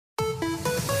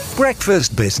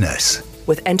Breakfast Business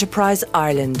with Enterprise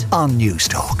Ireland on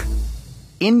Newstalk.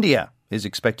 India is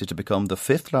expected to become the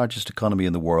fifth largest economy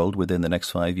in the world within the next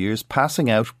 5 years, passing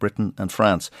out Britain and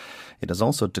France. It has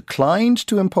also declined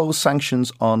to impose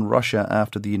sanctions on Russia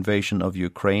after the invasion of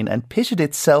Ukraine and pitted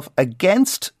itself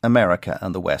against America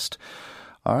and the West.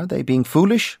 Are they being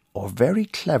foolish or very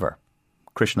clever?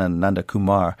 Krishnan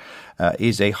Nandakumar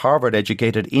is a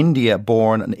Harvard-educated,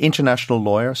 India-born international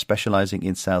lawyer specialising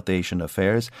in South Asian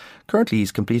affairs. Currently,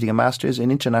 he's completing a Master's in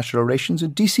International Relations at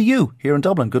DCU here in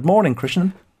Dublin. Good morning,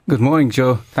 Krishnan. Good morning,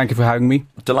 Joe. Thank you for having me.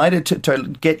 Delighted to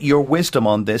get your wisdom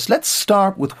on this. Let's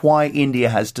start with why India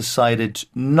has decided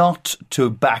not to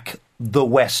back the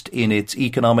West in its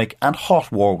economic and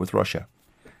hot war with Russia.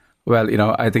 Well,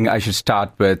 I think I should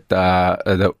start with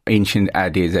the ancient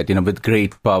adage that, with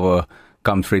great power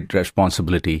comes great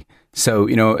responsibility. So,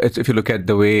 if you look at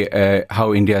the way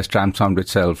how India has transformed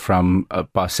itself from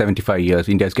past 75 years,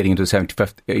 India is getting into the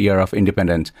 75th year of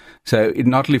independence. So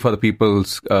not only for the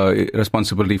people's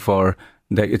responsibility for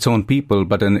its own people,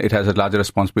 but then it has a larger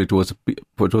responsibility towards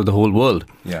the whole world.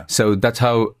 Yeah. So that's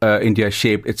how India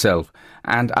shaped itself.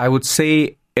 And I would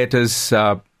say it is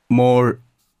more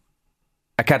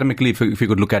academically, if you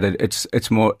could look at it,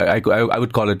 it's more, I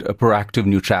would call it a proactive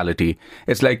neutrality.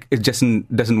 It's like it just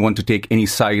doesn't want to take any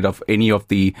side of any of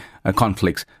the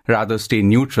conflicts, rather stay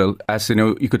neutral. As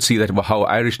you could see that how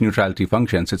Irish neutrality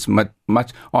functions. It's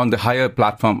much on the higher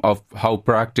platform of how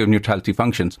proactive neutrality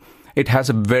functions. It has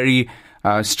a very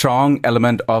strong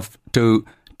element to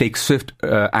take swift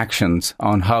actions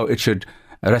on how it should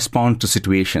respond to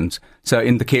situations. So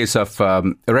in the case of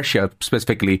Russia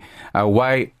specifically,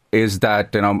 why is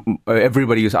that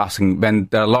everybody is asking, when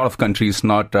there are a lot of countries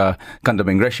not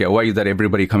condemning Russia, why is that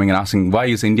everybody coming and asking, why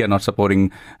is India not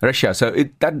supporting Russia? So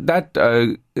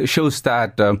that shows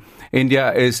that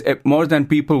India is more than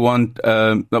people want,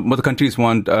 more the countries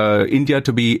want India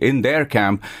to be in their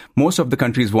camp. Most of the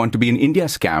countries want to be in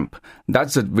India's camp.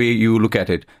 That's the way you look at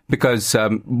it, because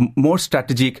more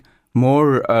strategic,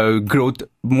 more growth,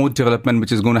 more development,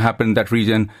 which is going to happen in that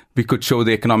region. We could show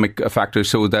the economic factors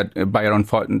so that by around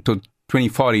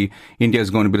 2040, India is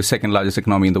going to be the second largest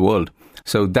economy in the world.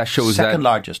 So that shows Second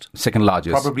largest.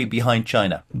 Probably behind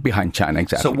China. Behind China,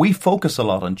 exactly. So we focus a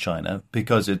lot on China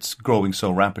because it's growing so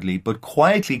rapidly, but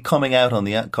quietly coming up on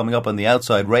the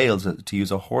outside rails, to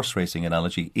use a horse racing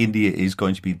analogy, India is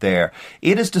going to be there.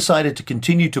 It has decided to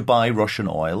continue to buy Russian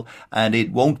oil, and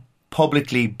it won't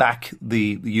publicly back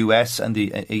the US and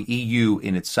the EU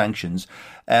in its sanctions.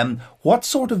 What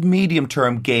sort of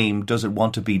medium-term game does it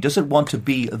want to be? Does it want to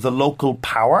be the local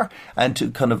power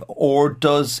or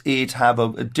does it have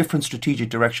a different strategic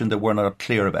direction that we're not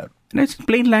clear about? It's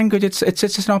plain language. It's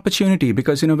just an opportunity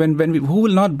because who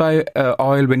will not buy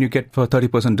oil when you get for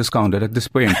 30% discounted at this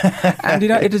point? And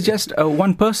it is just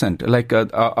 1%. Like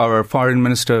our foreign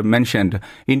minister mentioned,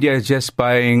 India is just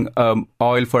buying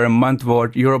oil for a month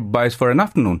what Europe buys for an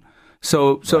afternoon.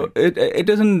 So right. It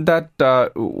isn't that.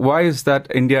 Why is that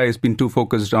India has been too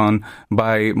focused on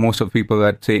by most of the people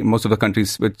that say, most of the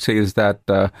countries which says that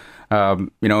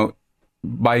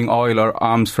buying oil or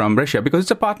arms from Russia, because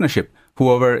it's a partnership.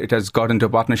 Whoever it has got into a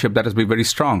partnership, that has been very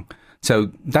strong.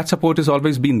 So that support has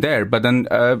always been there. But then,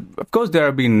 of course, there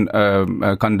have been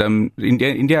condemned.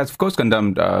 India has, of course,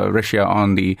 condemned Russia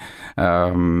on the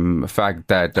fact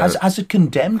that... Has it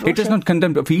condemned Russia? It is not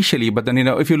condemned officially. But then,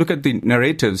 if you look at the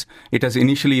narratives, it has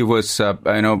initially was, for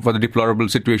the deplorable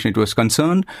situation, it was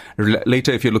concerned.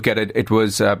 Later, if you look at it, it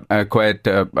was quite...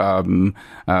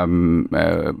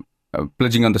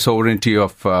 pledging on the sovereignty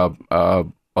of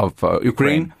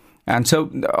Ukraine. And so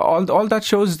all that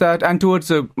shows that, and towards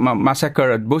the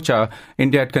massacre at Bucha,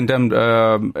 India had condemned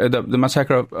the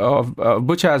massacre of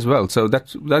Bucha as well. So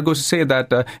that goes to say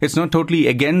that it's not totally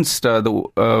against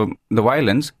the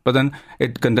violence, but then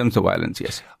it condemns the violence,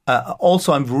 yes.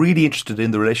 Also, I'm really interested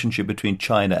in the relationship between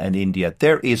China and India.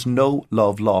 There is no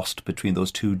love lost between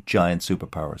those two giant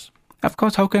superpowers. Of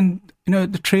course, how can...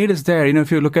 the trade is there.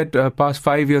 If you look at past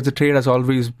 5 years, the trade has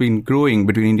always been growing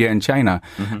between India and China.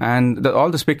 Mm-hmm. And all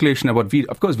the speculation about,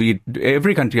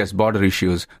 every country has border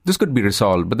issues. This could be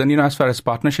resolved. But then, as far as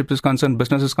partnership is concerned,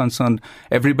 business is concerned,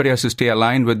 everybody has to stay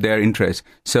aligned with their interests.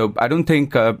 So I don't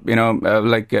think,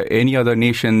 like any other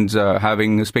nations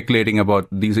speculating about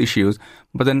these issues.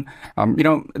 But then,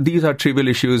 these are trivial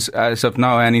issues as of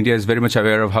now, and India is very much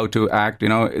aware of how to act.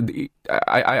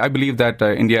 I believe that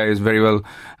India is very well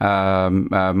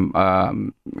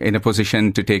in a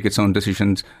position to take its own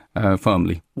decisions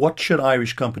firmly. What should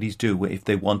Irish companies do if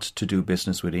they want to do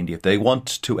business with India? If they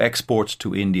want to export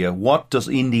to India, what does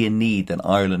India need that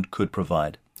Ireland could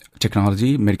provide?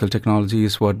 technology, medical technology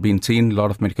is what being seen. A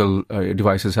lot of medical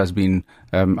devices are being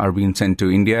sent to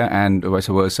India, and vice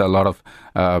versa. A lot of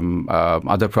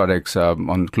other products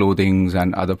on clothing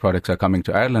and other products are coming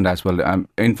to Ireland as well.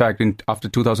 In fact, after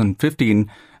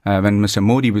 2015, when Mr.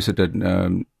 Modi visited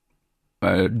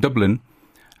Dublin,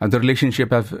 the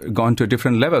relationship have gone to a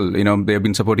different level. They have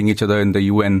been supporting each other in the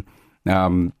UN.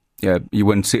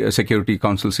 UN Security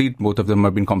Council seat. Both of them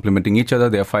have been complementing each other.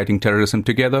 They are fighting terrorism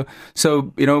together.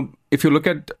 So, if you look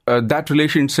at that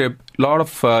relationship, a lot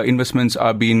of investments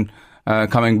are being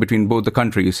coming between both the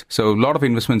countries. So, a lot of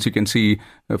investments you can see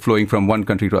flowing from one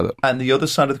country to other. And the other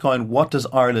side of the coin, what does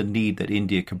Ireland need that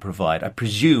India can provide? I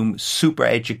presume super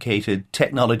educated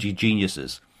technology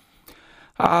geniuses.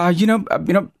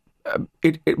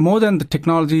 It more than the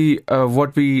technology,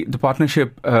 the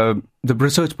partnership, the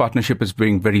research partnership is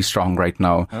being very strong right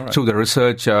now. Right. So the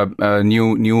research,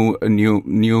 new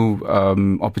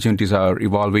opportunities are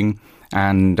evolving,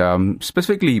 and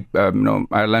specifically,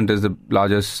 Ireland is the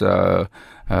largest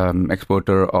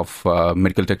exporter of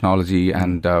medical technology,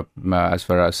 and as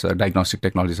far as diagnostic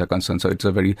technologies are concerned, so it's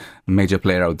a very major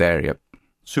player out there. Yep.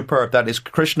 Superb. That is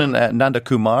Krishnan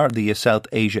Nandakumar, the South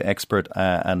Asia expert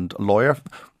and lawyer.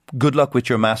 Good luck with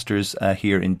your masters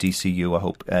here in DCU.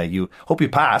 I hope you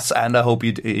pass, and I hope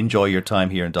you enjoy your time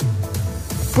here in Dublin.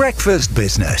 Breakfast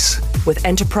Business with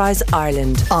Enterprise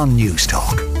Ireland on News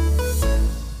Talk.